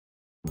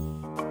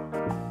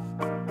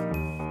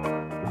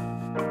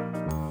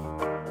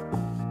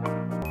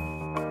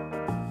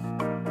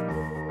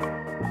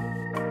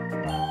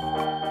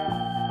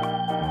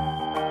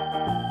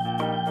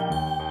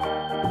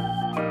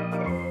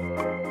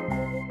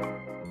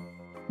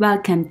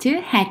Welcome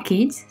to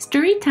Hyekids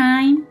Story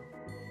Time.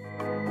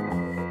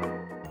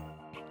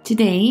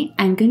 Today,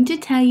 I'm going to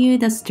tell you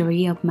the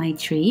story of my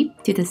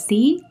trip to the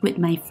sea with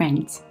my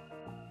friends.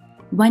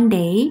 One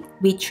day,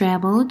 we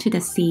traveled to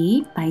the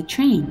sea by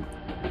train.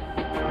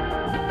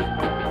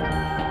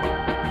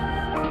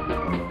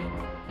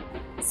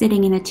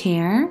 Sitting in a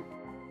chair,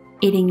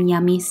 eating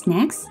yummy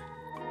snacks,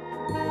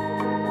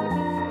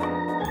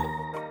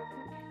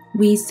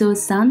 we saw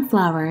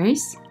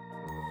sunflowers,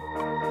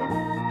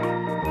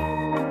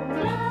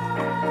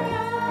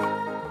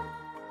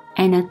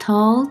 and a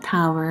tall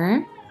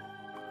tower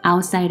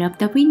outside of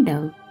the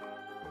window.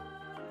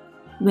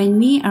 When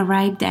we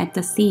arrived at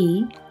the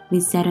sea,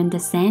 we sat on the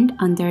sand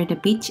under the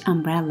beach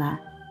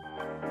umbrella.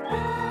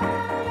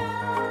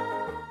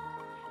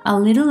 A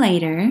little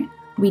later,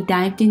 we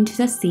dived into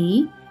the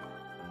sea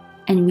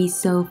and we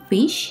saw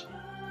fish,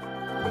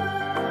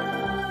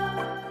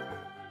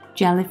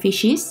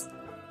 jellyfishes,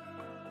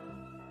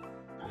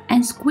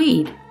 and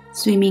squid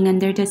swimming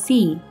under the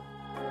sea.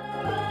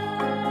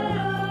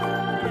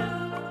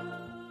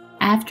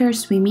 After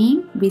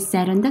swimming, we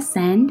sat on the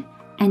sand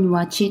and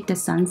watched the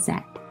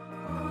sunset.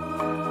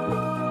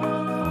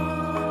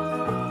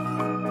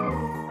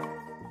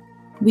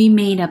 We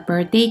made a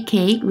birthday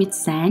cake with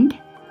sand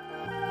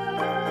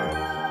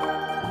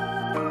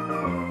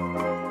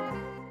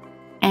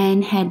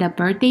and had a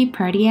birthday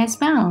party as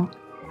well.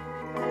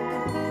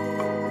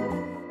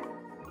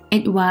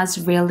 It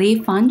was really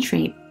fun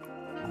trip.